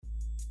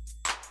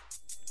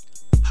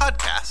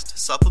Podcast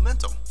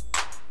Supplemental,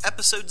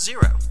 Episode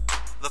 0,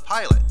 The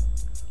Pilot,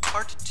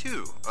 Part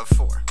 2 of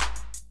 4.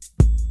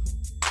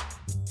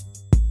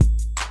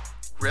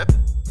 Rip,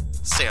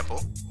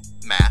 sample,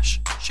 mash,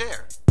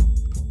 share.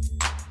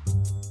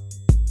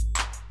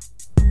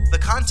 The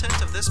content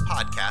of this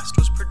podcast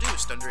was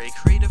produced under a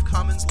Creative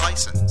Commons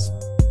license.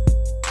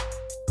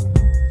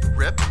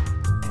 Rip,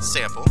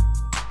 sample,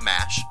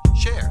 mash,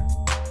 share.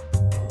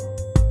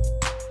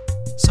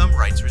 Some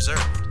rights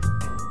reserved.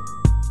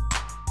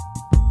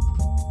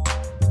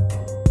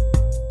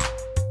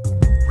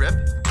 Rip,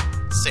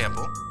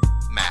 sample,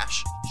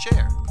 mash,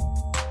 share.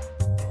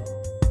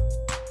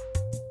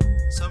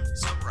 Some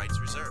rights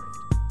reserved.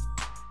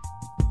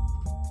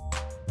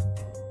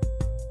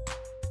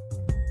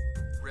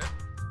 Rip,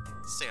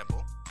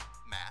 sample,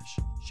 mash,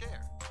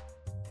 share.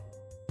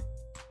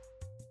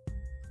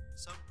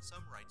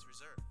 Some rights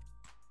reserved.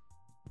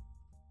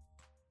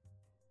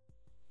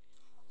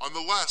 On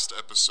the last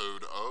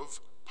episode of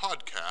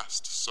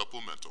Podcast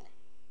Supplemental.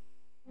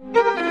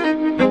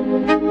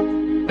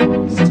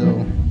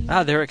 Still.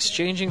 They're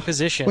exchanging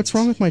positions. What's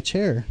wrong with my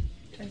chair?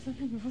 There's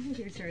nothing wrong with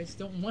your chair. I just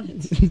don't want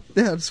it. Yeah,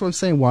 that's what I'm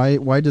saying.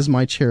 Why does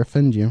my chair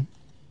offend you?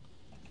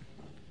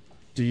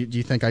 Do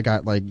you think I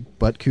got, like,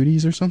 butt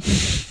cooties or something?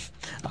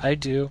 I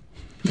do.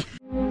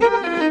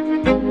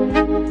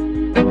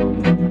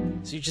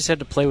 So you just had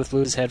to play with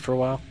Lou's head for a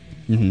while?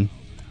 Mm-hmm.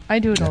 I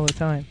do it all the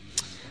time.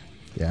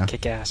 Yeah.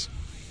 Kick ass.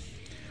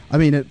 I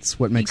mean, it's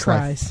what makes life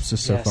cries.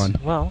 just so Yes. fun.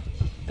 Well,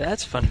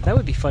 that's fun. That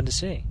would be fun to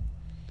see.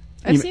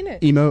 I've seen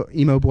it.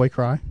 Emo boy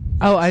cry.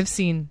 Oh, I've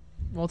seen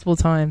multiple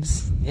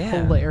times. Yeah.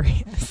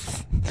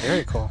 Hilarious.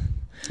 Very cool.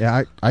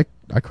 Yeah,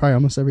 I cry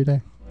almost every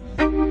day.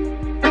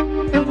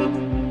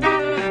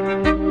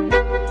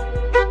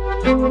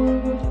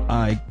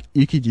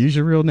 You could use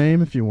your real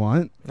name if you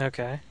want.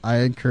 Okay. I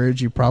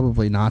encourage you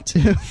probably not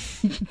to.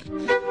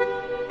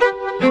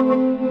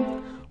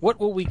 What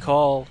will we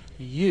call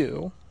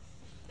you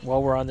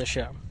while we're on the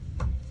show?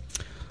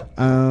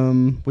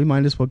 We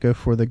might as well go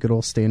for the good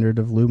old standard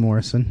of Lou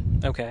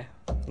Morrison. Okay.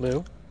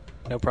 Lou?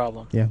 No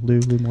problem. Yeah, Lou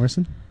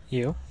Morrison.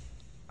 You?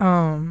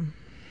 Um,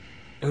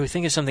 Ooh,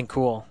 think of something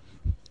cool.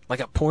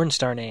 Like a porn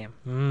star name.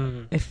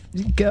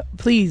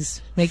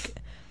 please make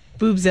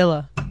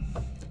Boobzilla.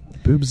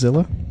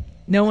 Boobzilla?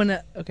 No one.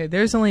 Okay,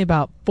 there's only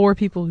about 4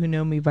 people who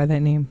know me by that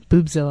name.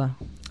 Boobzilla.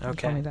 Tell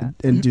me Okay. that.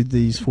 And do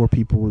these 4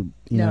 people,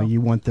 No. you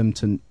want them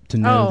to know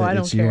Oh, that I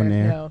don't it's you care. on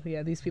air? No,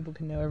 yeah, these people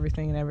can know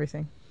everything and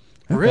everything.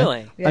 Okay.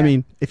 Really? Yeah. I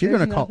mean, if you're There's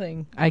going to call...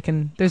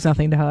 nothing there's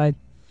nothing to hide.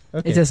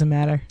 Okay. It doesn't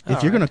matter. If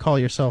All you're going right. to call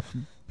yourself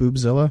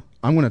Boobzilla,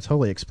 I'm going to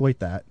totally exploit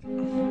that.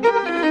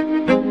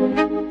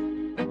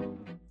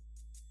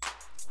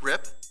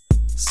 Rip,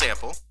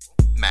 sample,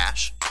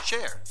 mash,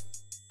 share.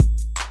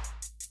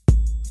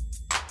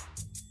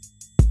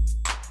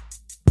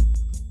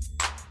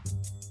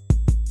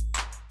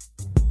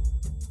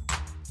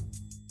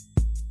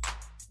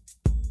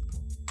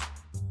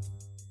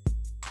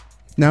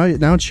 Now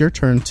it's your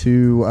turn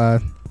to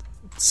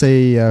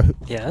say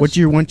Yes. what do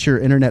you want your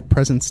internet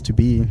presence to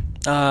be?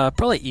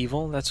 Probably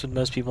evil. That's what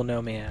most people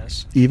know me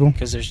as. Evil?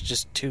 Because there's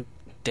just too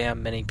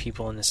damn many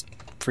people in this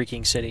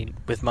freaking city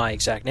with my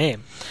exact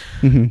name.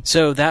 Mm-hmm.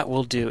 So that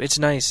will do. It's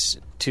nice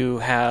to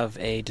have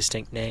a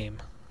distinct name,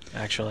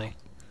 actually.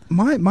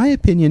 My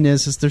opinion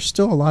is there's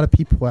still a lot of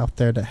people out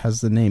there that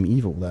has the name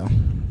Evil, though.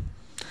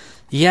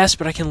 Yes,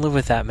 but I can live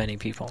with that many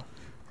people.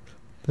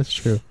 That's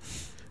true.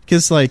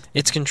 Because, like,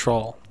 It's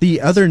control. the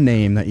other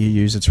name that you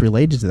use, it's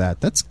related to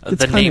that. That's The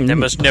kinda name that neat.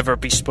 must never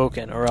be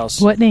spoken, or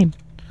else... What name?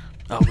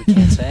 Oh, we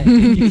can't say.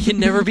 It can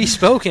never be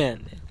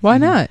spoken. Why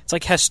not? It's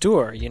like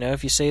Hastur, you know?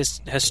 If you say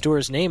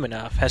Hastur's name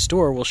enough,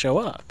 Hastur will show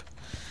up.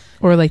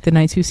 Or like the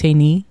Knights Who Say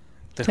Knee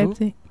The type who?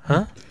 thing?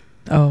 Huh?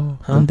 Oh,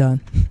 Huh? I'm done.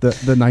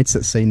 The Knights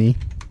that say knee.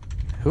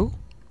 Who?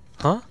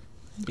 Huh?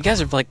 You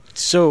guys are, like,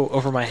 so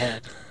over my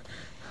head.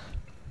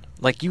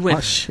 Like, you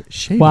went...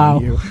 Shame Wow.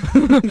 on you.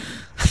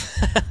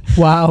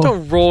 Wow.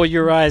 Don't roll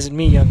your eyes at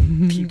me,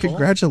 young people.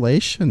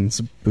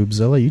 Congratulations,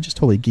 Boobzilla. You just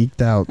totally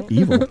geeked out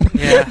Evil.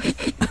 Yeah.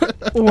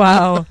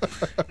 Wow.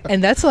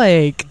 And that's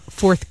like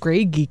 4th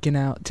grade geeking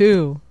out,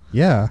 too.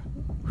 Yeah.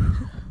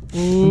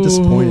 I'm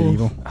disappointed,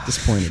 Evil.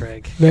 Disappointed.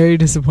 Frig. Very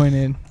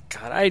disappointed.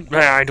 God,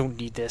 I don't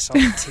need this.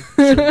 I'll take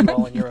it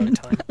all in your own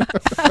time.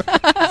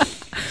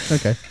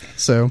 Okay.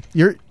 So,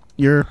 you're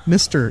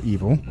Mr.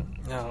 Evil.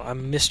 No,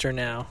 I'm Mr.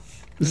 Now.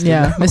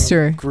 Yeah,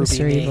 Mr. Groupie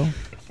Mr. me.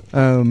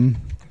 Evil.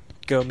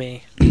 Go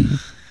me.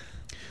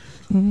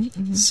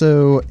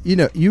 So,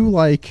 you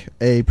like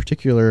a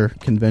particular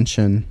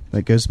convention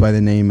that goes by the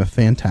name of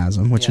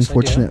Phantasm, which Yes, I do.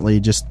 unfortunately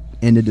just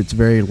ended its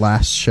very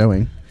last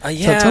showing.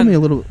 Yeah.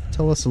 So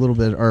tell us a little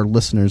bit, our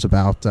listeners,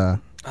 about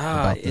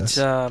It's, this.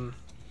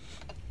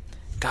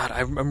 God,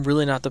 I'm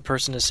really not the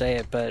person to say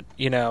it, but,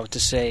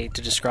 to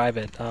describe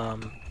it,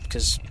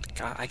 because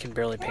I can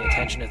barely pay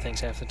attention to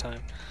things half the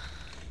time.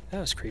 That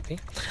was creepy.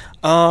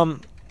 But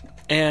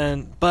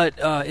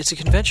it's a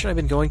convention I've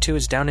been going to.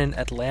 It's down in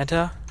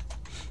Atlanta,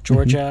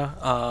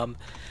 Georgia.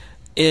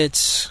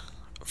 It's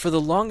for the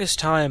longest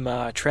time,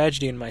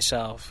 Tragedy and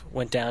myself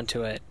went down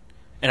to it,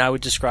 and I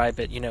would describe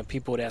it.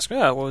 People would ask,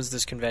 "Oh, what was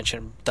this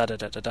convention?" Da da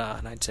da da da,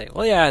 and I'd say,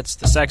 "Well, yeah, it's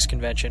the sex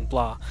convention."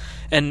 Blah,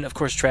 and of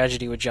course,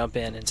 Tragedy would jump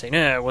in and say,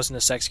 "No, it wasn't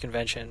a sex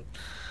convention."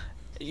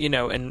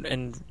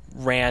 And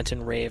rant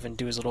and rave and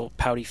do his little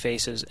pouty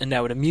faces, and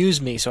that would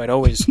amuse me. So I'd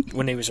always,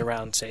 when he was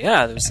around, say,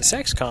 "Yeah, there was the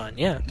sex con,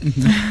 yeah."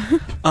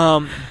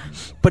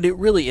 But it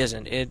really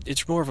isn't.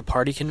 It's more of a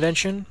party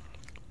convention.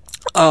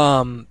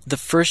 The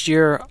first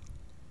year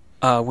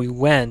we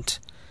went.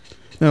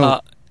 No,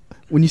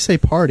 when you say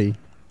party,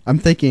 I'm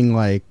thinking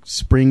like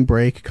spring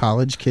break,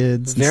 college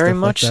kids. And very stuff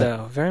much like that.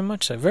 so. Very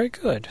much so. Very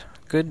good.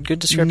 Good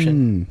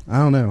description. I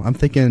don't know. I'm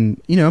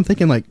thinking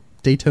like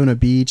Daytona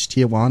Beach,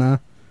 Tijuana.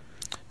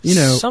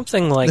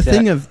 Something like the that. The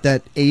thing of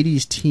that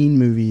 80s teen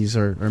movies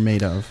are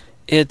made of.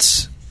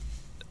 It's.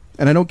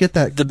 And I don't get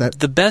that.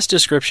 The best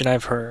description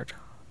I've heard,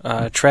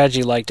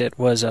 Tragedy liked it,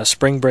 was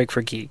Spring Break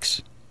for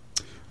Geeks.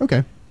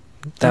 Okay.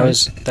 That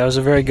was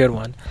a very good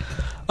one.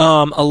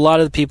 A lot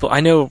of the people, I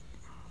know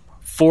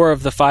 4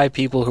 of the 5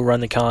 people who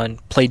run the con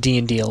play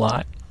D&D a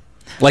lot.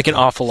 Like an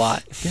awful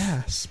lot.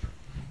 Gasp.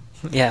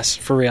 Yes,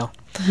 for real.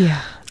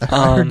 Yeah.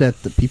 I heard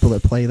that the people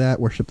that play that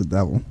worship the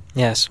devil.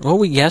 Yes. Well,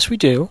 we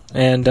do,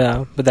 and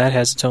but that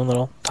has its own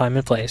little time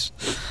and place.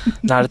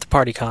 Not at the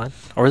party con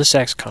or the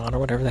sex con or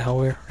whatever the hell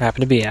we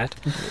happen to be at.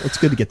 It's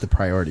good to get the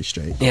priorities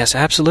straight. Yes,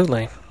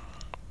 absolutely.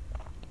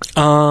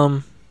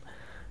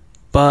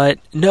 But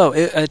no,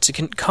 it's a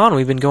con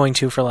we've been going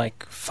to for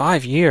like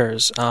 5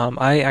 years.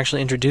 I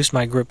actually introduced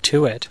my group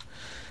to it,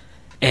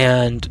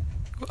 and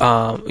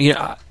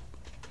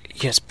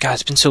yes, God,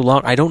 it's been so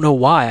long. I don't know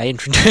why I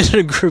introduced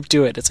a group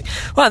to it. It's like,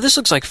 wow, this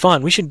looks like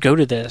fun. We should go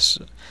to this.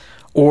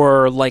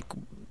 Or like,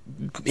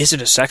 is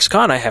it a sex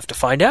con? I have to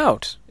find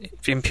out.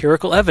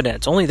 Empirical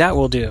evidence. Only that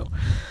will do.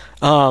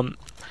 But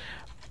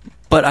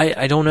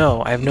I don't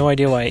know. I have no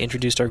idea why I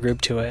introduced our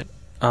group to it.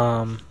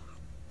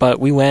 But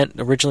we went.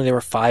 Originally, there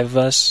were 5 of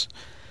us,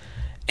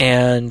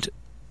 and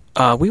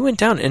we went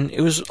down, and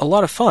it was a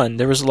lot of fun.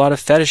 There was a lot of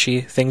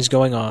fetishy things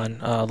going on.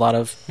 A lot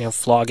of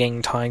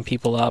flogging, tying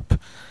people up.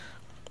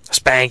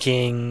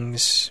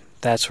 Spankings,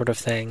 that sort of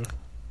thing.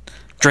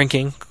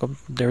 Drinking.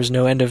 There was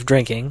no end of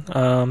drinking.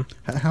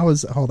 How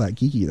is all that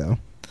geeky, though?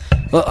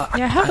 Well,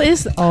 how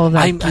is all of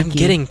that I'm geeky?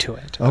 getting to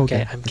it.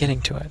 Okay, I'm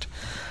getting to it.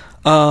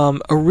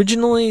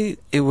 Originally,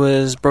 it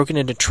was broken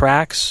into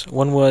tracks.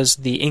 One was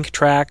the ink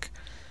track,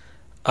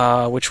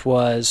 which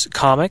was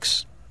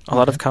comics. A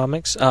lot of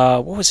comics.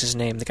 What was his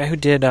name? The guy who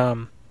did...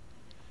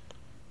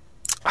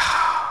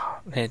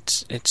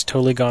 It's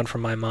totally gone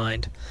from my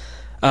mind.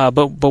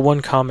 But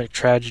one comic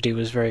Tragedy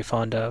was very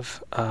fond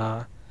of.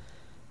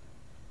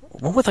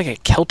 One with like a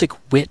Celtic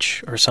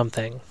witch or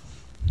something.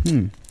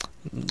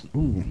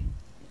 Ooh.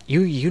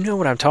 You know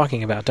what I'm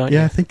talking about, don't you?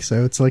 Yeah, I think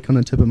so. It's like on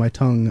the tip of my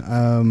tongue.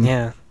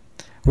 Yeah.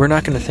 We're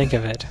not going to think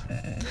of it.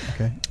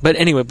 Okay. But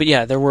anyway,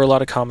 there were a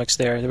lot of comics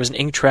there. There was an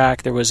ink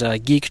track. There was a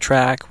geek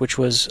track, which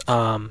was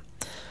a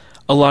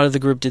lot of the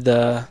group did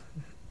the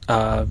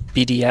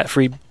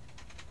free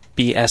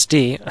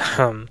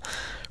BSD.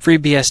 Free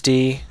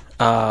BSD.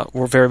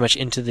 We're very much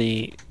into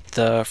the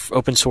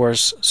open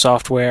source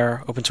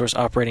software, open source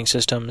operating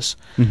systems,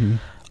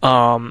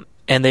 and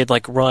they'd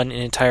like run an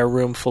entire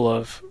room full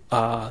of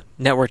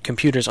networked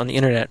computers on the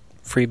internet,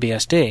 free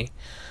BSD.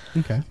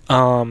 Okay.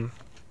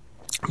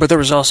 But there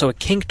was also a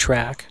kink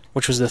track,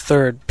 which was the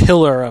third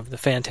pillar of the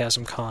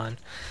Phantasm Con,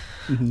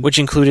 which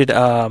included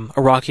a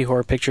Rocky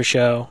Horror Picture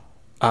Show.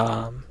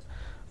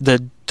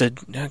 The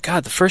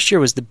first year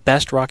was the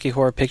best Rocky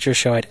Horror Picture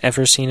Show I'd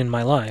ever seen in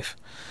my life.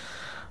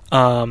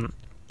 And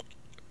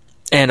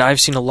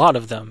I've seen a lot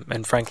of them,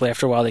 and frankly,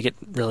 after a while, they get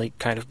really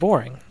kind of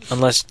boring,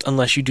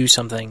 unless you do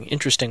something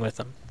interesting with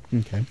them.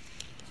 Okay.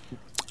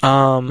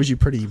 Was you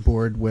pretty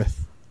bored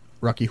with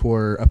Rocky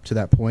Horror up to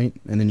that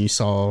point, and then you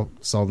saw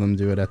them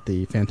do it at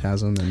the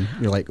Phantasm, and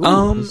you're like,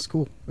 "Ooh, this is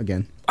cool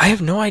again." I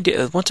have no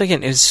idea. Once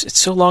again, it's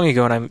so long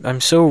ago, and I'm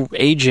so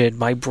aged.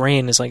 My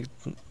brain is like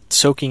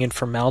soaking in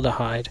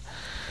formaldehyde.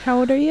 How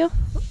old are you?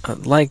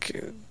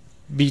 Like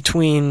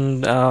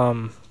between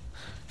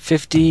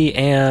 50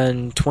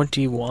 and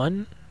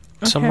 21,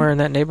 somewhere in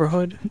that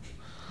neighborhood.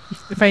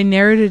 If I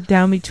narrowed it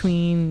down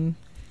between,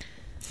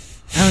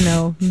 I don't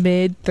know,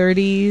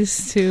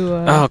 mid-30s to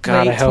oh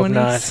God, late I hope 20s.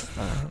 not.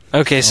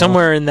 Okay,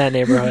 somewhere in that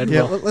neighborhood.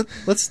 Yeah, Well,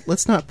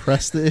 let's not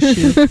press the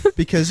issue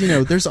because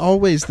there's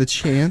always the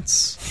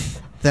chance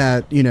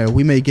that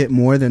we may get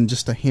more than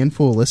just a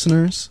handful of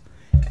listeners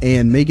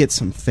and may get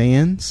some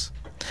fans,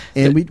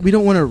 and we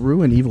don't want to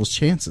ruin Evil's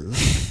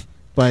chances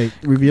by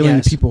revealing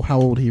to people how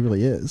old he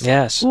really is.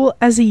 Yes. Well,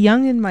 as a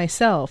youngin'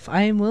 myself,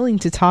 I am willing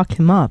to talk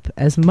him up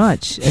as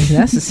much as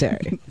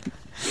necessary.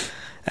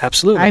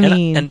 Absolutely. I And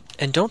mean...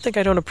 and don't think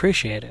I don't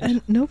appreciate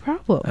it. No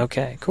problem.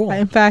 Okay, cool.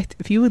 In fact,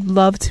 if you would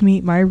love to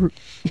meet my...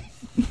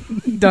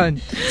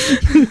 Done.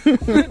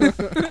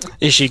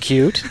 Is she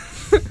cute?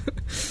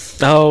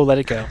 Oh, let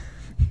it go.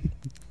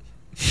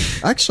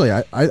 Actually,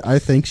 I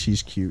think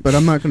she's cute, but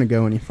I'm not going to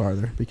go any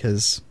farther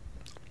because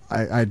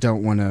I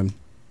don't want to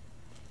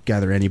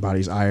gather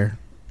anybody's ire.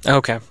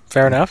 Okay,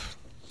 fair enough.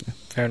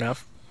 Fair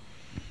enough.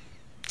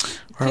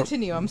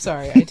 Continue. I'm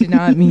sorry. I did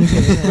not mean to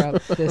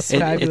interrupt this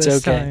fabulous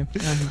it's okay.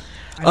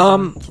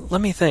 time. Let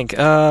me think.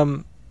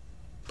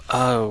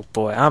 Oh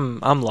boy,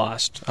 I'm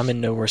lost. I'm in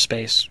nowhere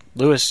space.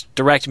 Lewis,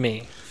 direct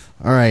me.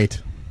 All right.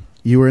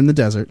 You were in the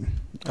desert,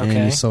 and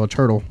Okay. you saw a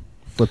turtle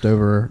flipped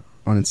over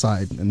on its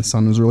side, and the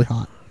sun was really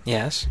hot.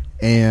 Yes.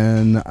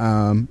 And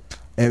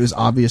it was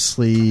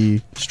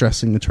obviously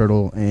stressing the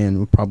turtle and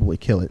would probably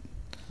kill it.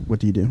 What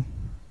do you do?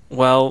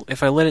 Well,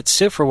 if I let it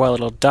sit for a while,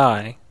 it'll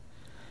die,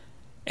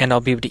 and I'll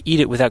be able to eat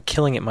it without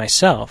killing it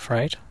myself,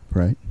 right?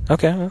 Right.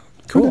 Okay.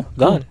 Cool. Okay,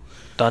 Done.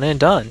 Done and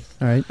done.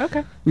 All right.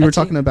 Okay. We were That's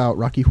talking about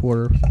Rocky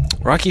Horror.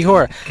 Rocky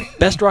Horror.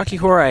 Best Rocky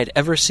Horror I'd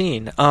ever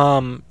seen.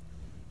 Let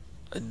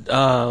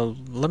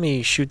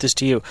me shoot this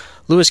to you.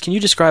 Lewis, can you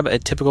describe a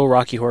typical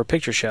Rocky Horror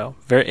Picture Show?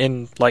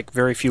 In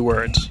very few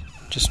words.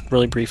 Just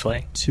really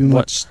briefly. Too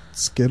much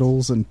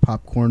Skittles and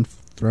popcorn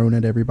thrown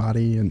at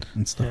everybody and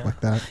stuff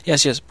like that.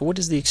 Yes. But what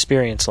is the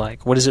experience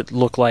like? What does it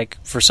look like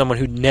for someone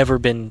who'd never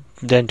been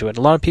into it?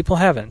 A lot of people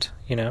haven't,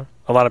 A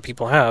lot of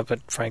people have, but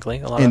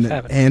frankly, a lot of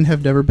haven't. And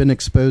have never been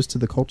exposed to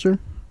the culture?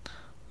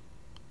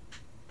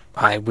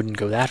 I wouldn't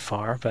go that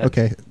far, but...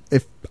 Okay.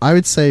 If I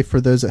would say for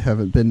those that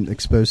haven't been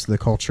exposed to the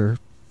culture,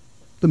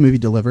 the movie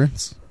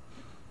Deliverance.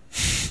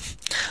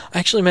 I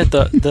actually meant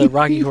the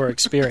Rocky Horror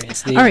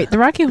Experience. All right, the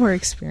Rocky Horror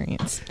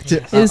Experience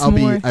is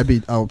more...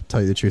 I'll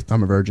tell you the truth.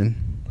 I'm a virgin.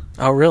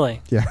 Oh,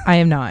 really? Yeah. I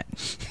am not.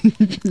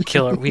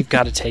 Killer. We've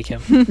got to take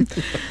him.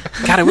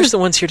 God, I wish the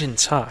ones here didn't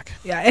talk.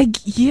 Yeah.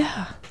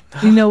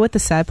 You know what the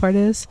sad part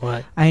is?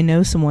 What? I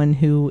know someone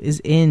who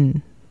is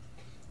in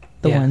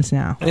the ones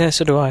now. Yeah,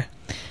 so do I.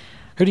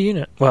 Who do you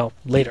know? Well,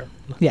 later.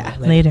 Yeah,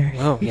 later.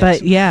 Oh, yes.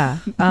 But yeah,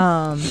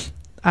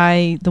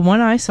 the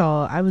one I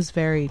saw, I was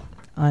very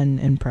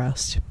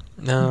unimpressed.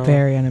 No.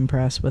 Very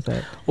unimpressed with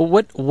it. Well,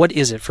 what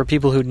is it for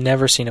people who'd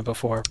never seen it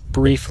before?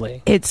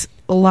 Briefly. It's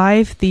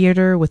live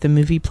theater with a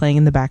movie playing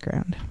in the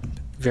background.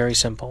 Very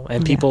simple.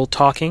 And people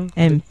talking.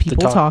 And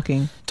people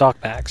talking.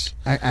 Talkbacks.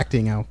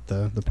 Acting out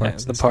the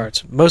parts. The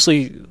parts.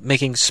 Mostly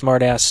making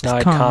smart-ass,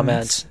 snide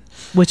comments.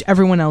 Which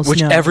everyone else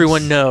knows. Which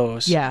everyone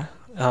knows. Yeah.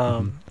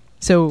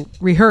 So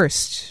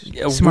rehearsed.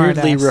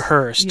 Weirdly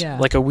rehearsed. Yeah.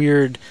 Like a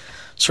weird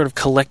sort of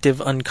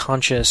collective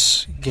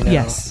unconscious,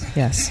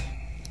 Yes.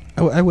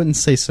 I wouldn't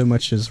say so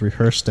much as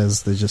rehearsed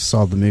as they just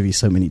saw the movie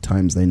so many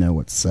times they know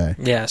what to say.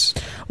 Yes.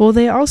 Well,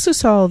 they also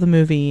saw the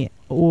movie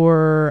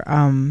or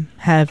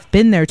have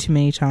been there too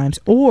many times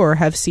or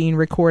have seen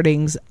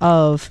recordings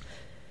of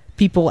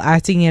people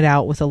acting it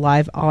out with a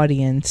live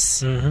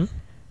audience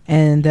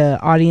and the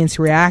audience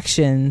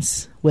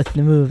reactions with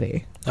the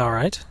movie. All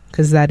right.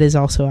 Because that is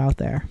also out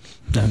there.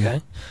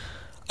 Okay.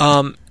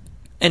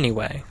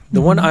 Anyway,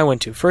 the one I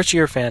went to, First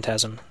Year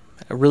Phantasm,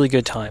 a really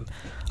good time.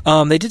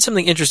 They did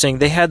something interesting.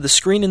 They had the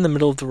screen in the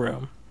middle of the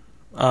room,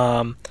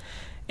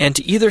 and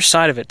to either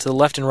side of it, to the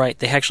left and right,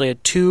 they actually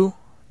had two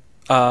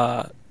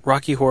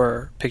Rocky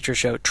Horror Picture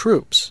Show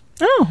troops.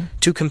 Oh.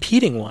 Two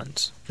competing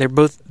ones. They're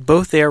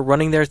both there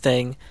running their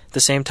thing at the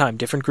same time.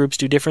 Different groups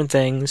do different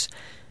things,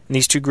 and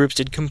these two groups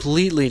did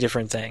completely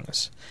different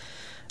things.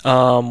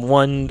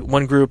 One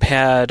group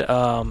had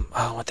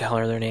what the hell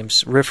are their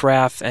names? Riff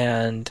Raff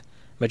and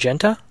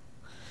Magenta.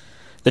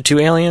 The two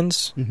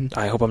aliens.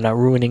 I hope I'm not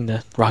ruining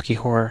the Rocky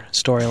Horror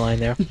storyline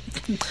there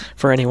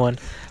for anyone.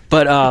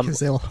 But because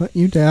they'll hunt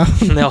you down.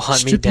 They'll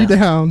hunt me down. Strip you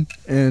down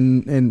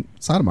and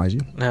sodomize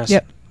you. Yes.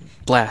 Yep.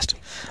 Blast.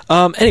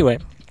 Anyway,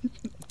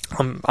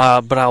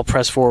 but I'll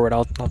press forward.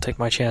 I'll take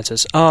my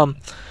chances. But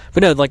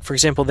no, like for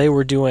example, they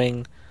were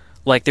doing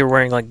like they were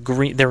wearing like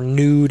green. They're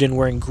nude and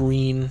wearing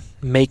green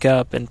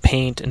makeup and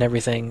paint and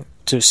everything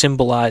to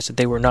symbolize that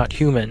they were not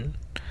human.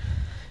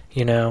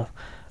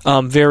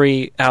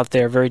 Very out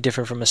there, very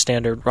different from a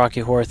standard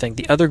Rocky Horror thing.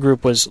 The other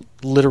group was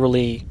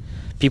literally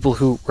people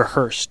who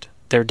rehearsed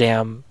their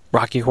damn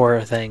Rocky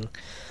Horror thing,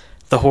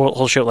 the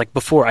whole show. Like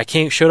before,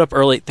 showed up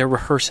early. They're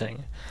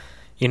rehearsing,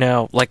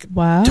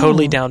 Wow.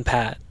 Totally down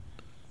pat,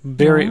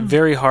 very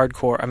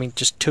hardcore. I mean,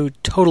 just two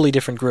totally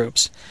different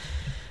groups,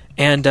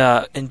 and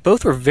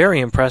both were very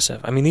impressive.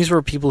 I mean, these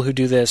were people who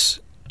do this.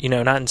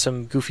 Not in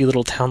some goofy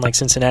little town like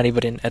Cincinnati,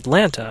 but in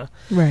Atlanta.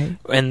 Right.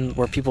 And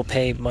where people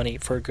pay money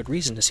for a good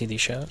reason to see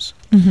these shows.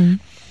 Mm-hmm.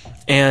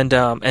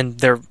 And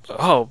they're,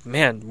 oh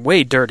man,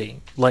 way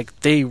dirty. Like,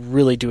 they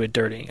really do it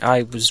dirty.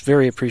 I was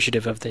very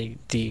appreciative of the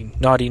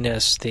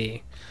naughtiness,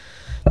 the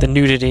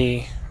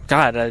nudity.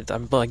 God,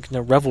 I'm like in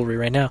a revelry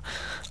right now.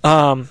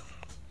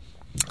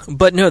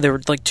 But no, they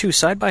were like two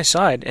side by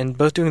side and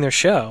both doing their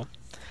show.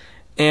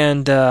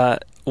 And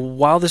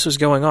while this was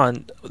going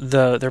on,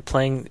 they're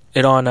playing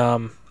it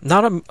on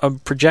not a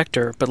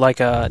projector, but like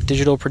a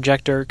digital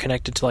projector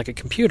connected to like a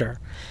computer.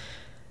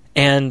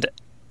 And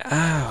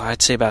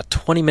I'd say about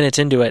 20 minutes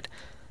into it,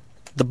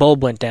 the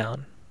bulb went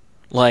down.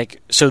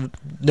 Like, so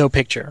no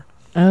picture.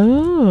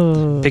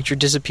 Oh. Picture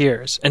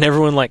disappears. And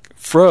everyone like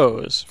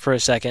froze for a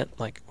second.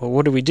 Like, well,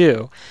 what do we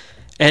do?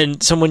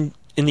 And someone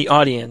in the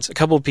audience, a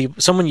couple of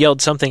people, someone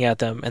yelled something at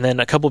them, and then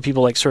a couple of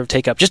people like sort of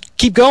take up, just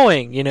keep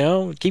going,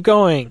 keep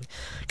going,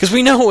 because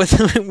we know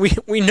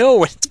we know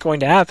what's going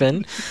to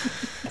happen.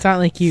 It's not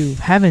like you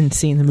haven't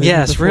seen the movie.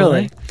 Yes, before.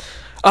 really.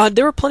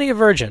 There were plenty of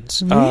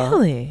virgins.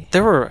 Really?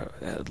 There were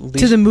at least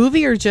to the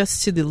movie or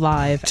just to the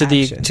live to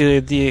action?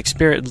 the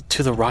experience,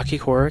 to the Rocky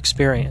Horror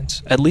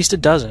Experience. At least a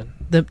dozen.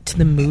 To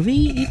the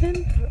movie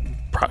even?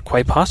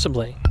 Quite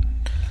possibly.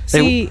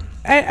 See,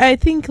 I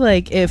think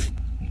like if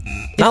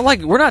not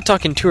like we're not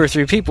talking 2 or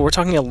 3 people. We're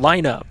talking a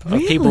lineup of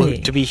people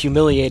to be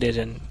humiliated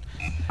and.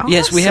 awesome.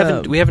 Yes, we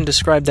haven't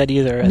described that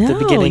either. At the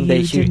beginning,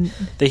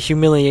 they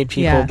humiliate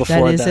people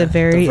before that is a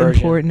very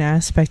important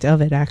aspect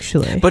of it,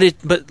 actually.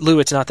 But Lou,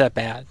 it's not that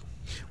bad.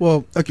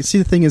 Well, okay. See,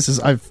 the thing is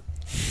I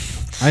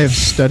have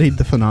studied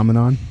the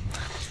phenomenon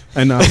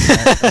enough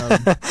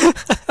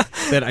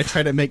that I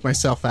try to make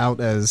myself out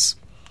as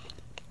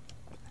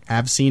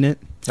I've seen it,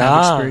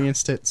 I've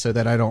experienced it, so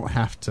that I don't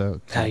have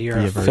to. You're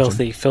be a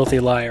virgin. filthy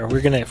liar.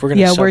 We're gonna.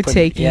 Yeah, we're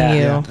taking you.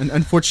 Yeah. And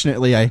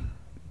unfortunately, I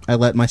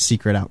let my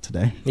secret out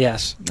today.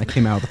 Yes, I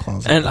came out of the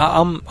closet, and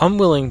I'm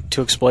willing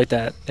to exploit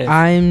that.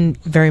 I'm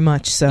very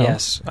much so.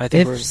 Yes, I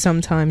think if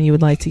sometime you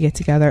would like to get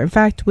together. In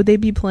fact, would they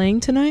be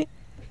playing tonight?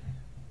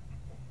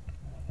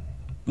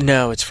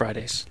 No, it's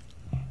Fridays,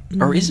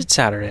 or is it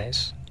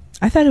Saturdays?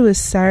 I thought it was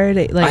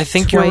Saturday. Like I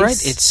think twice. you're right.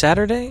 It's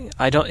Saturday.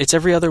 It's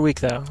every other week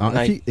though.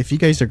 If you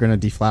guys are going to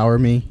deflower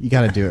me, you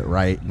got to do it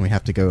right, and we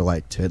have to go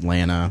like to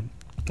Atlanta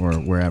or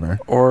wherever.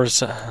 Or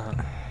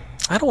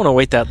I don't want to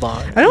wait that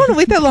long. I don't want to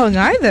wait that long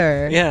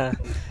either. Yeah.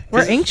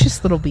 We're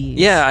anxious little bees.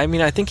 Yeah, I mean,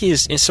 I think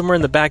he's somewhere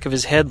in the back of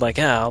his head, like,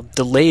 I'll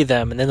delay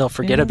them, and then they'll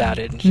forget about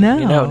it. And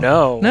No.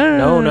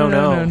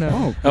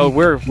 No. Oh,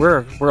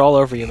 we're all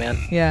over you, man.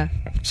 Yeah.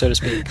 So to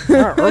speak,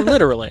 or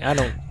literally. I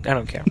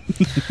don't care.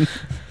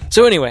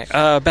 So anyway,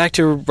 back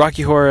to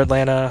Rocky Horror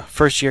Atlanta,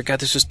 first year. God,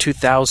 this was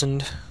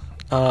 2000.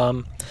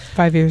 5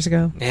 years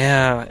ago.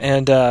 Yeah,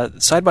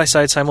 and side by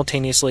side,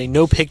 simultaneously,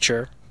 no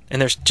picture,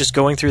 and they're just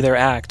going through their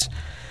act.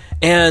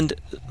 And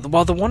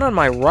while the one on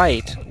my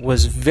right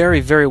was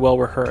very, very well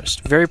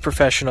rehearsed, very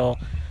professional,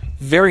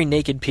 very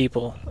naked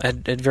people at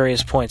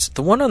various points,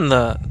 the one on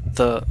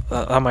the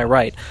on my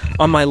right,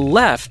 on my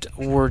left,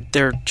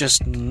 they're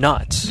just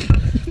nuts.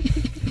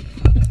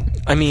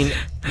 I mean,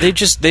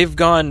 they've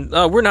gone.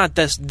 We're not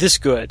this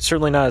good.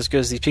 Certainly not as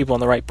good as these people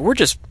on the right, but we're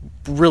just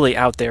really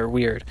out there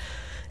weird.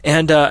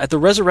 And at the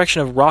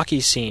resurrection of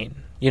Rocky scene,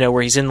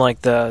 where he's in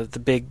like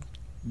the big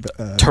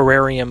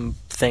terrarium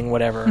thing,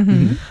 whatever.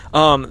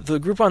 Mm-hmm. The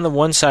group on the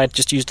one side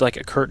just used like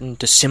a curtain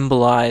to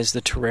symbolize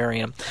the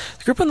terrarium.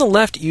 The group on the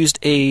left used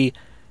a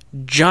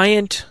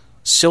giant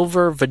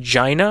silver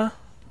vagina,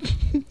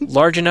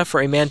 large enough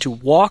for a man to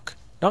walk,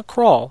 not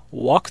crawl,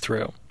 walk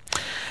through.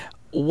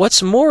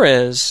 What's more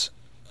is,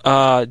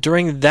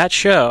 during that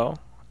show,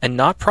 and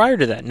not prior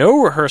to that,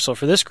 no rehearsal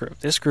for this group.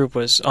 This group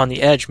was on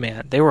the edge,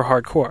 man. They were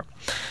hardcore.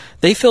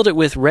 They filled it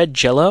with red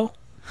Jell-O.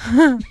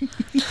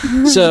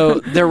 So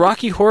their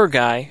Rocky Horror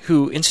guy,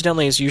 who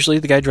incidentally is usually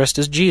the guy dressed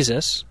as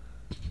Jesus,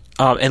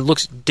 and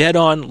looks dead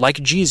on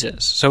like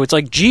Jesus. So it's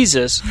like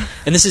Jesus,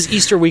 and this is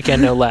Easter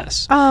weekend, no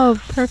less.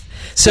 Oh, perfect.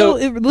 So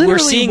it literally we're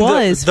seeing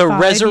the 5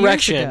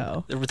 resurrection.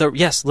 years ago.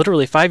 Yes,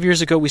 literally 5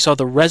 years ago, we saw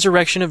the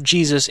resurrection of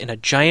Jesus in a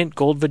giant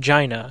gold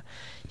vagina.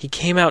 He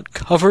came out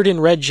covered in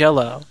red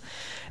Jell-O,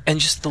 and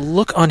just the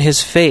look on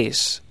his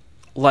face,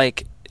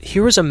 like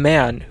here was a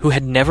man who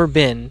had never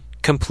been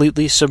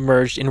completely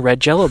submerged in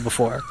red Jell-O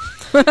before,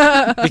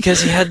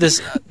 because he had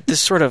this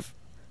sort of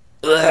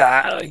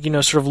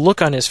sort of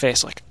look on his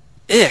face, like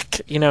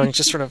ick, and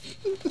just sort of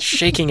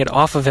shaking it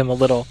off of him a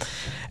little.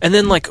 And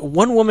then like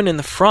one woman in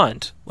the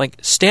front like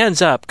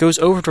stands up, goes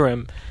over to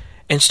him,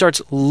 and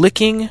starts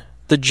licking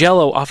the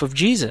Jell-O off of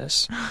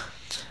Jesus.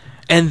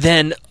 And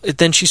then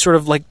she sort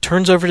of like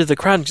turns over to the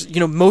crowd,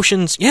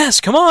 motions,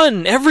 yes, come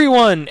on,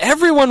 everyone,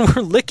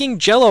 we're licking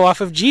Jell-O off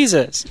of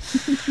Jesus.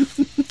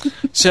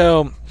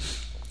 So,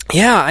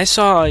 yeah, I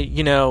saw,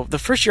 the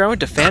first year I went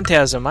to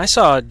Phantasm, I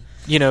saw,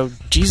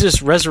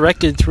 Jesus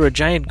resurrected through a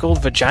giant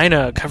gold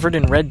vagina covered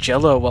in red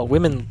Jell-O while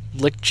women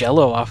licked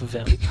Jell-O off of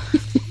him.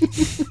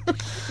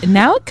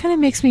 Now it kind of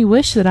makes me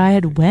wish that I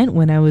had went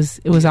when it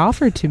was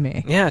offered to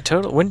me. Yeah,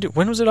 totally.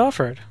 When was it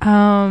offered?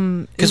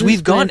 Because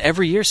we've gone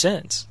every year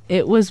since.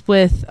 It was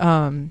with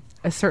a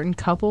certain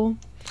couple.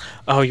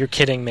 Oh, you're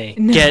kidding me.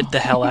 No. Get the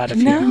hell out of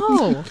here.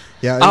 No.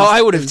 Yeah.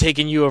 I would have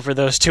taken you over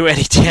those two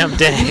any damn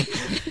day.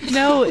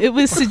 No, it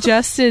was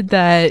suggested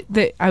that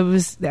I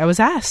was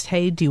asked,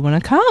 hey, do you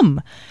want to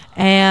come?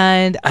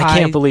 And I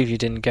can't believe you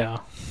didn't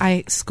go.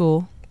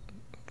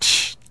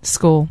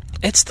 School.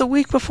 It's the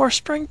week before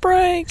spring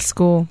break.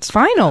 School.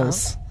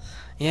 Finals.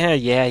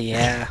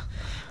 Yeah.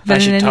 But I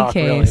should in any talk,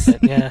 case, really,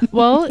 but yeah.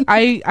 Well,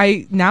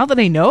 I now that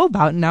I know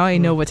about it, now I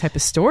know what type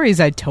of stories,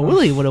 I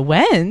totally would have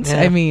went.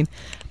 Yeah. I mean,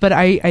 but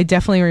I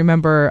definitely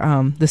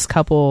remember this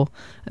couple,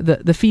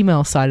 the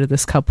female side of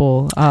this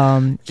couple,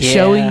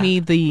 showing me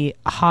the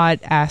hot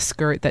ass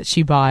skirt that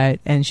she bought,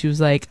 and she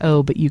was like,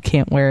 "Oh, but you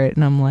can't wear it,"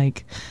 and I'm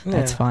like,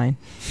 "That's fine."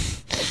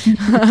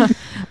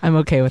 I'm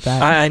okay with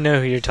that. I know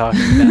who you're talking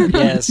about.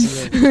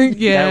 Yes.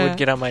 Yeah. That would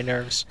get on my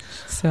nerves.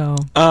 So,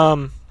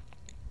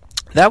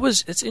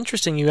 it's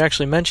interesting you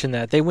actually mentioned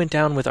that. They went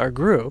down with our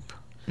group,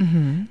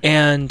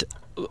 and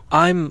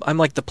I'm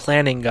like the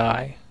planning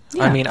guy.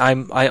 Yeah. I mean,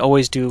 I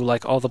always do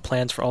like all the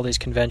plans for all these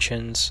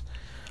conventions,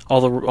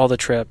 all the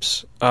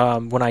trips.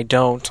 When I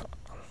don't,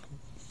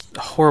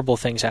 horrible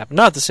things happen.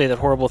 Not to say that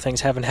horrible things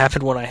haven't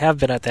happened when I have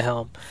been at the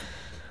helm,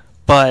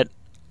 but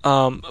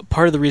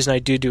part of the reason I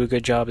do a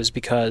good job is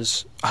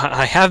because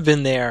I have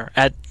been there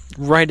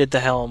right at the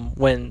helm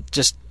when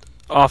just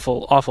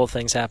awful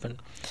things happen.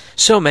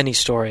 So many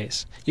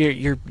stories.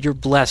 You're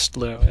blessed,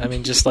 Lou. I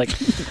mean, just like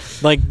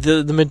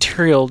the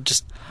material.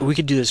 Just we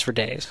could do this for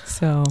days.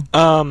 So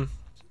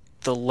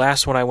the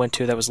last one I went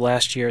to, that was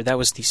last year. That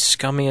was the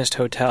scummiest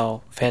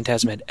hotel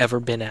Phantasm had ever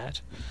been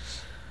at.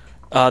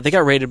 They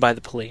got raided by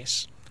the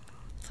police.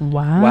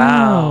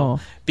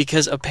 Wow.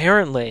 Because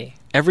apparently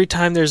every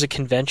time there's a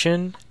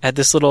convention at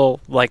this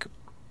little like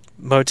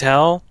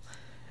motel,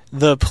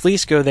 the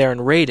police go there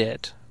and raid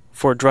it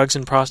for drugs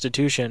and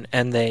prostitution,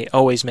 and they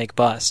always make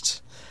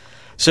busts.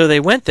 So they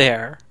went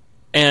there,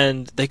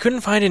 and they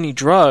couldn't find any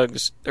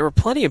drugs. There were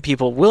plenty of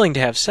people willing to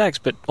have sex,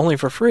 but only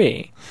for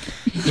free.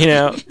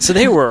 So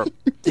they were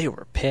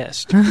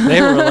pissed.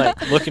 They were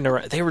like looking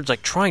around. They were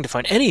like trying to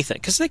find anything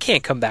because they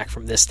can't come back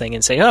from this thing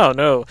and say, "Oh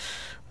no,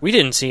 we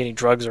didn't see any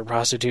drugs or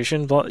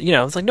prostitution." But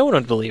it's like no one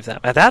would believe that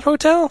at that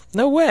hotel.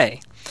 No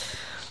way.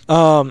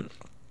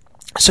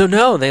 So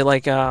no,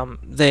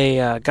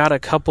 they got a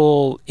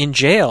couple in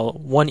jail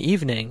one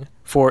evening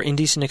for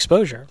indecent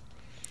exposure.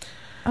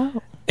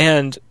 Oh.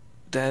 And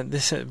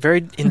this is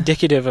very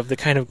indicative of the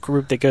kind of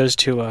group that goes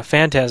to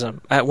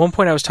Phantasm. At one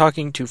point I was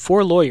talking to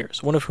 4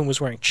 lawyers, one of whom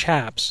was wearing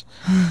chaps,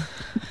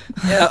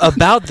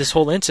 about this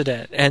whole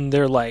incident. And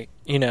they're like,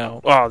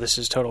 oh, this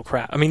is total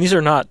crap. I mean, these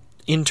are not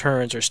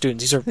interns or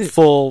students. These are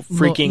full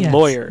freaking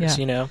lawyers,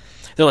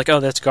 They're like, oh,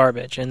 that's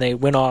garbage. And they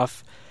went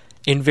off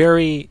in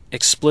very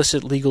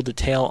explicit legal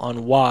detail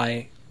on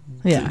why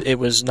it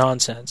was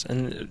nonsense.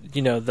 And,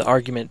 the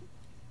argument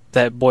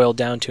that boiled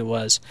down to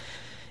was,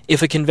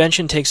 if a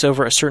convention takes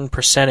over a certain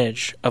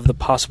percentage of the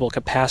possible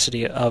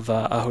capacity of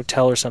a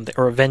hotel or something,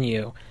 or a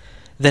venue,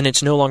 then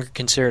it's no longer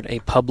considered a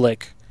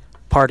public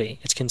party.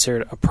 It's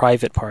considered a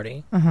private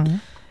party.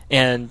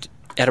 And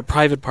at a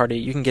private party,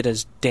 you can get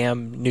as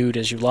damn nude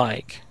as you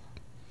like.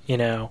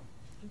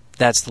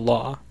 That's the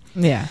law.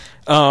 Yeah.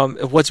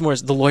 What's more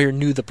is the lawyer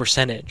knew the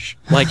percentage.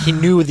 Like, he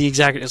knew the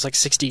exact... It was like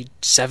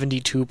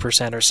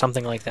 72% or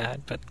something like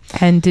that. But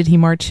and did he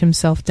march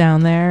himself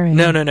down there?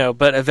 No.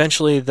 But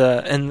eventually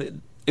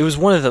it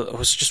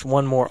was just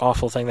one more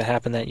awful thing that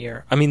happened that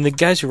year. I mean, the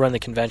guys who run the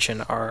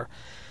convention are,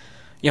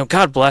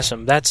 God bless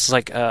them. That's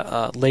like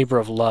a labor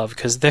of love,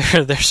 because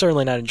they're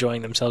certainly not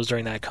enjoying themselves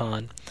during that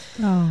con.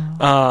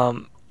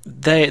 Oh.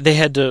 They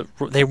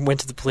went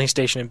to the police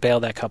station and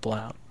bailed that couple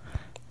out.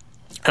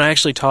 And I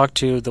actually talked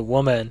to the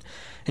woman,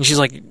 and she's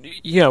like,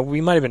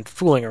 we might have been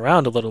fooling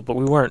around a little, but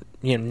we weren't,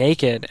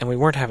 naked, and we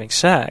weren't having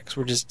sex.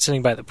 We're just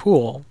sitting by the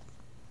pool,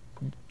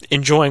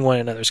 enjoying one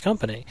another's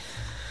company.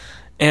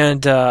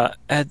 And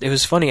it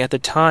was funny, at the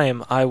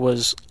time,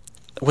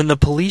 when the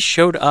police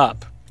showed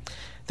up,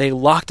 they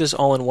locked us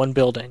all in one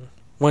building.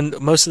 When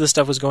most of the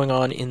stuff was going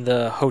on in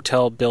the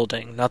hotel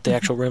building, not the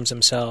actual rooms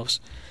themselves.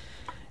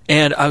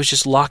 And I was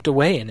just locked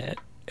away in it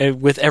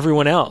with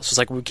everyone else. It's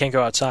like, we can't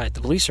go outside.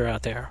 The police are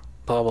out there,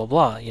 blah, blah,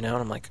 blah, and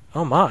I'm like,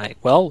 oh my,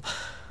 well,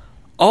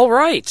 all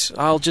right.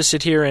 I'll just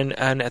sit here, and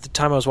at the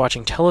time I was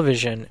watching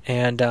television,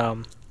 and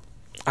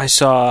I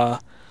saw...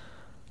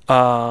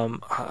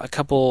 a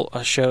couple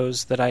of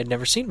shows that I had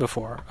never seen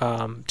before.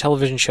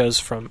 Television shows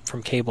from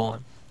cable,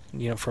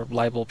 and for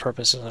libel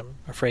purposes, I'm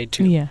afraid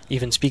to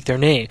even speak their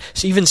name.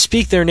 So even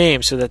speak their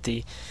name so that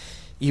the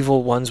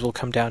evil ones will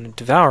come down and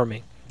devour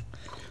me.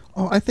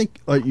 Oh, I think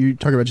you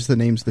talking about just the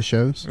names of the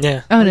shows.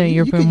 Yeah. Oh no,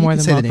 you're putting more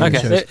than welcome.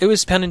 Okay, it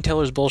was Penn and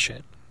Teller's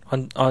Bullshit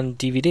on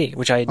DVD,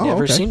 which I had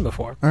never seen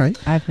before. All right,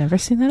 I've never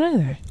seen that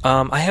either.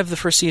 I have the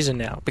first season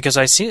now because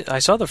I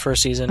saw the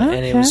first season,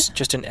 and it was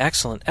just an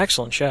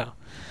excellent show.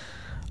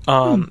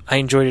 I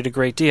enjoyed it a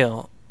great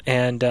deal,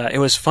 and it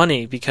was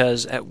funny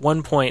because at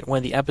one point, one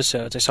of the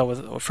episodes I saw with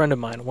a friend of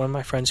mine, one of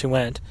my friends who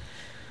went,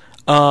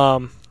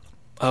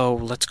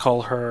 let's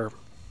call her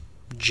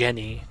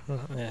Jenny,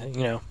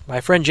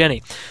 my friend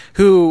Jenny,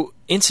 who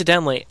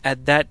incidentally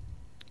at that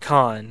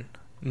con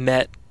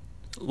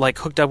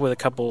hooked up with a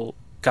couple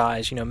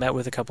guys, met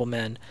with a couple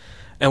men,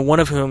 and one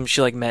of whom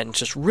she met and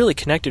just really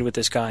connected with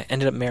this guy,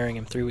 ended up marrying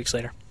him 3 weeks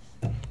later.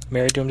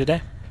 Married to him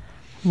today.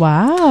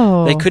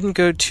 Wow. They couldn't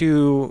go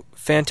to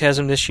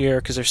Phantasm this year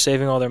because they're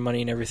saving all their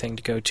money and everything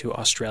to go to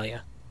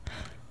Australia.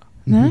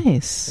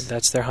 Nice.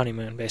 That's their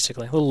honeymoon,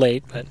 basically. A little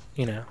late, but,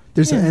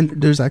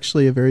 There's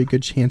actually a very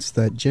good chance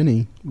that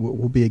Jenny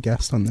will be a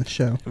guest on this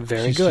show.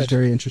 Very She's good. She's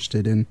very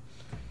interested in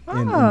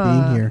being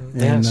here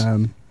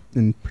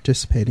and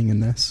participating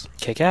in this.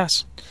 Kick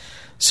ass.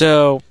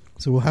 So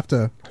we'll have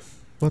to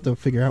We'll have to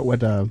figure out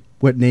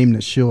what name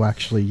that she'll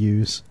actually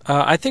use.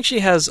 I think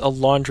she has a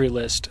laundry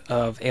list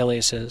of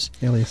aliases.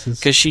 Aliases.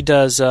 Because she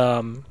does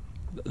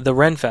the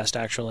Renfest,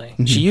 actually.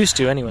 Mm-hmm. She used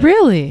to, anyway.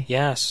 Really?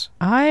 Yes.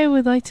 I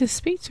would like to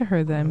speak to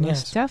her then, most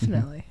Yes.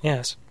 definitely.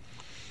 Yes.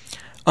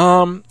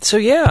 So,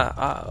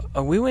 yeah,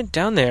 we went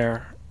down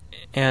there,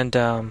 and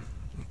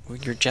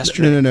you're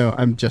gesturing. No.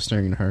 I'm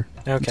gesturing to her.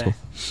 Okay. Cool.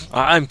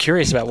 I'm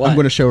curious about what. I'm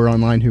going to show her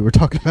online who we're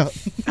talking about.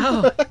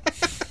 Oh.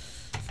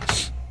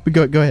 But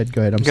go ahead.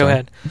 I'm Go sorry.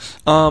 ahead.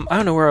 I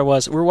don't know where I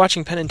was. We were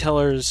watching Penn and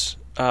Teller's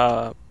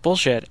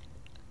bullshit.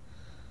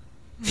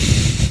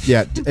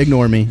 Yeah,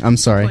 ignore me. I'm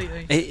sorry.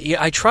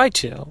 I tried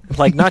to.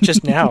 Like, not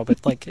just now,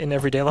 but, like, in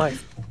everyday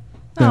life.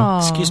 No. Aw.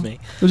 Excuse me.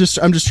 I'm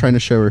just trying to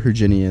show her who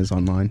Ginny is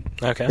online.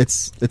 Okay.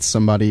 It's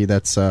somebody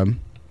that's on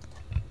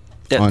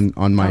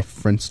my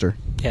Friendster.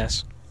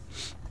 Yes.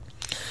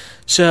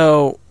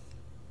 So,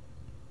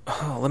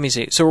 let me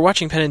see. So we're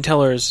watching Penn and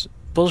Teller's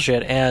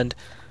bullshit, and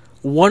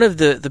one of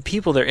the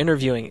people they're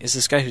interviewing is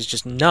this guy who's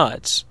just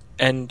nuts.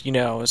 And,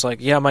 it's like,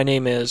 yeah, my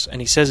name is,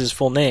 and he says his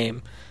full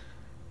name,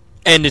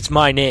 and it's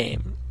my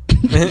name.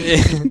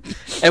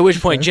 At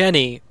which point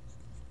Jenny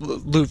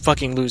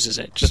fucking loses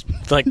it. Just,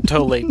 like,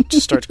 totally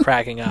just starts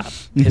cracking up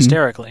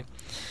hysterically.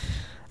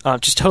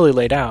 Just totally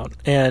laid out.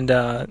 And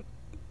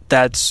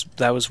that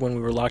was when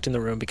we were locked in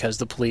the room because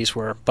the police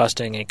were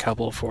busting a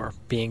couple for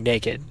being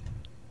naked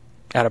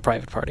at a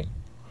private party.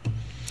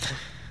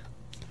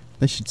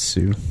 They should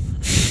sue.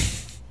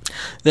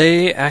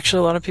 A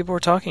lot of people were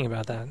talking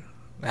about that.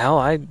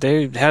 Hell,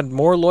 they had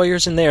more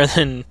lawyers in there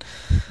than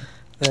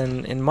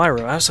in my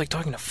room. I was like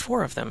talking to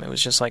 4 of them. It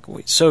was just like,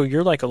 so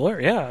you're like a lawyer?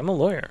 Yeah, I'm a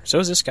lawyer. So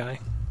is this guy.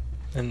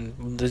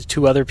 And the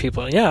 2 other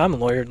people, yeah, I'm a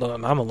lawyer.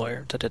 I'm a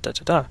lawyer. Da da da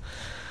da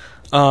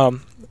da.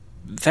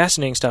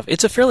 Fascinating stuff.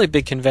 It's a fairly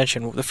big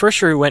convention. The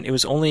first year we went, it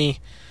was only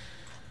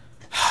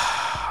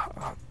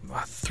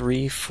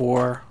 3,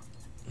 4,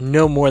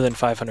 no more than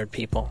 500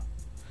 people.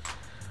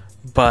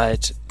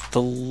 But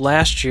the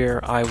last year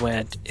I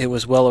went, it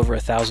was well over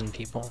 1,000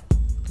 people.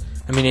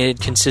 I mean, it had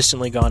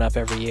consistently gone up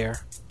every year.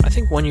 I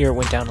think one year it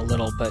went down a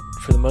little, but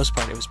for the most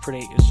part, it was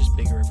just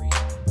bigger every year.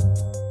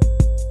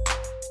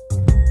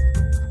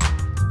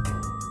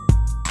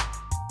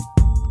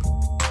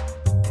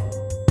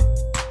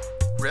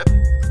 Rip,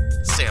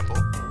 sample,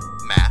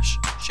 mash,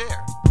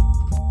 share.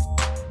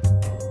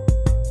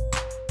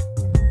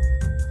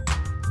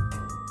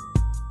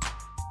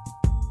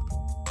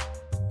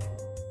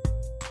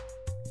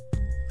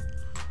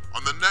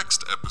 On the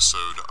next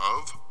episode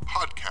of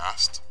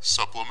Podcast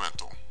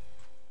Supplemental.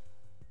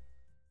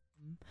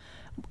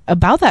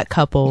 About that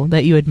couple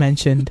that you had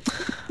mentioned.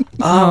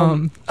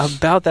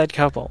 About that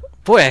couple.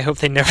 Boy, I hope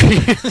they never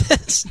hear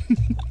this.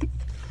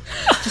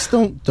 Just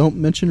don't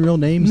mention real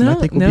names, and I No,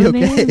 think we'll no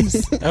be okay.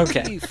 names.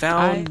 Okay. He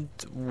found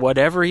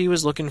whatever he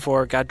was looking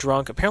for, got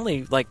drunk,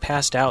 apparently, like,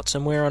 passed out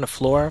somewhere on a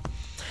floor.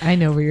 I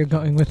know where you're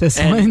going with this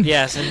And, one.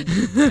 yes,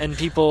 and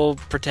people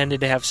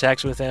pretended to have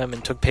sex with him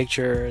and took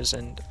pictures.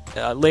 And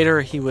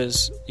later he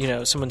was,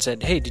 someone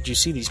said, hey, did you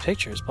see these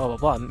pictures? Blah, blah,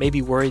 blah.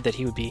 Maybe worried that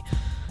he would be,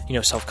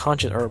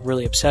 self-conscious or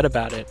really upset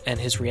about it. And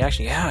his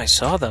reaction, yeah, I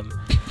saw them.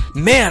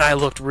 Man, I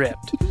looked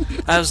ripped.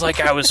 I was like,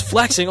 I was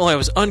flexing. Oh, I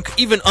was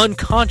even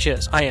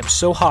unconscious. I am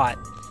so hot.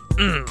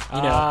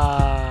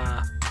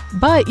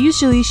 But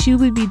usually she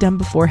would be done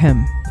before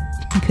him.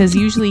 Because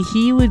usually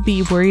he would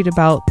be worried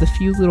about the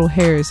few little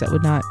hairs that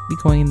would not be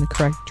going in the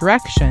correct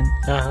direction.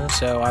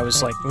 So I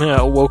was like,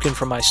 awoken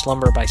from my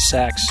slumber by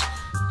sex.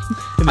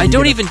 I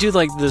don't even do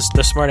like this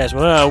the smartass.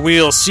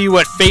 We'll see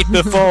what fate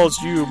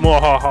befalls you. Ha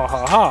ha ha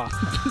ha.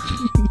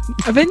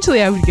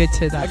 Eventually I would get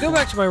to that. I go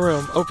back to my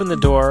room, open the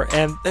door,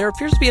 and there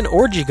appears to be an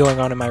orgy going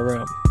on in my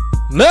room.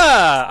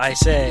 Ma, I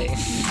say.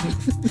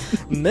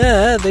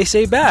 Ma, they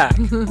say back.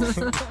 To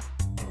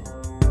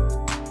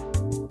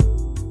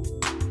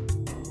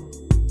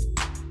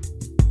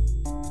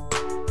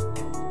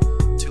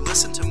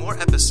listen to more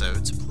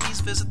episodes, please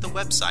visit the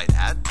website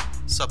at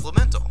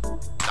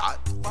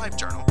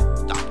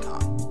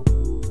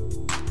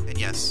supplemental.livejournal.com. And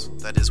yes,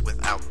 that is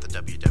without the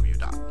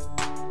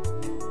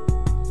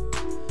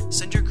www.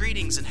 Send your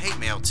greetings and hate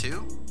mail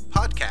to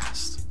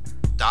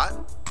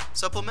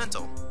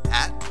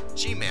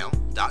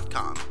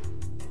podcast.supplemental@gmail.com.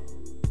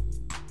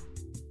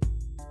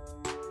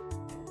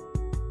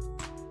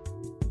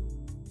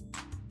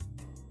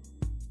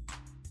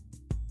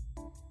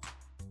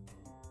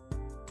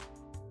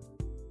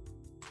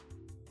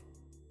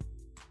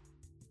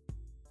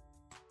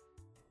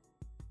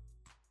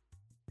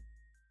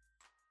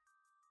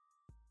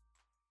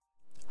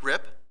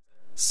 Rip,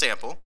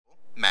 sample,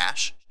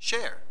 mash,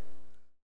 share.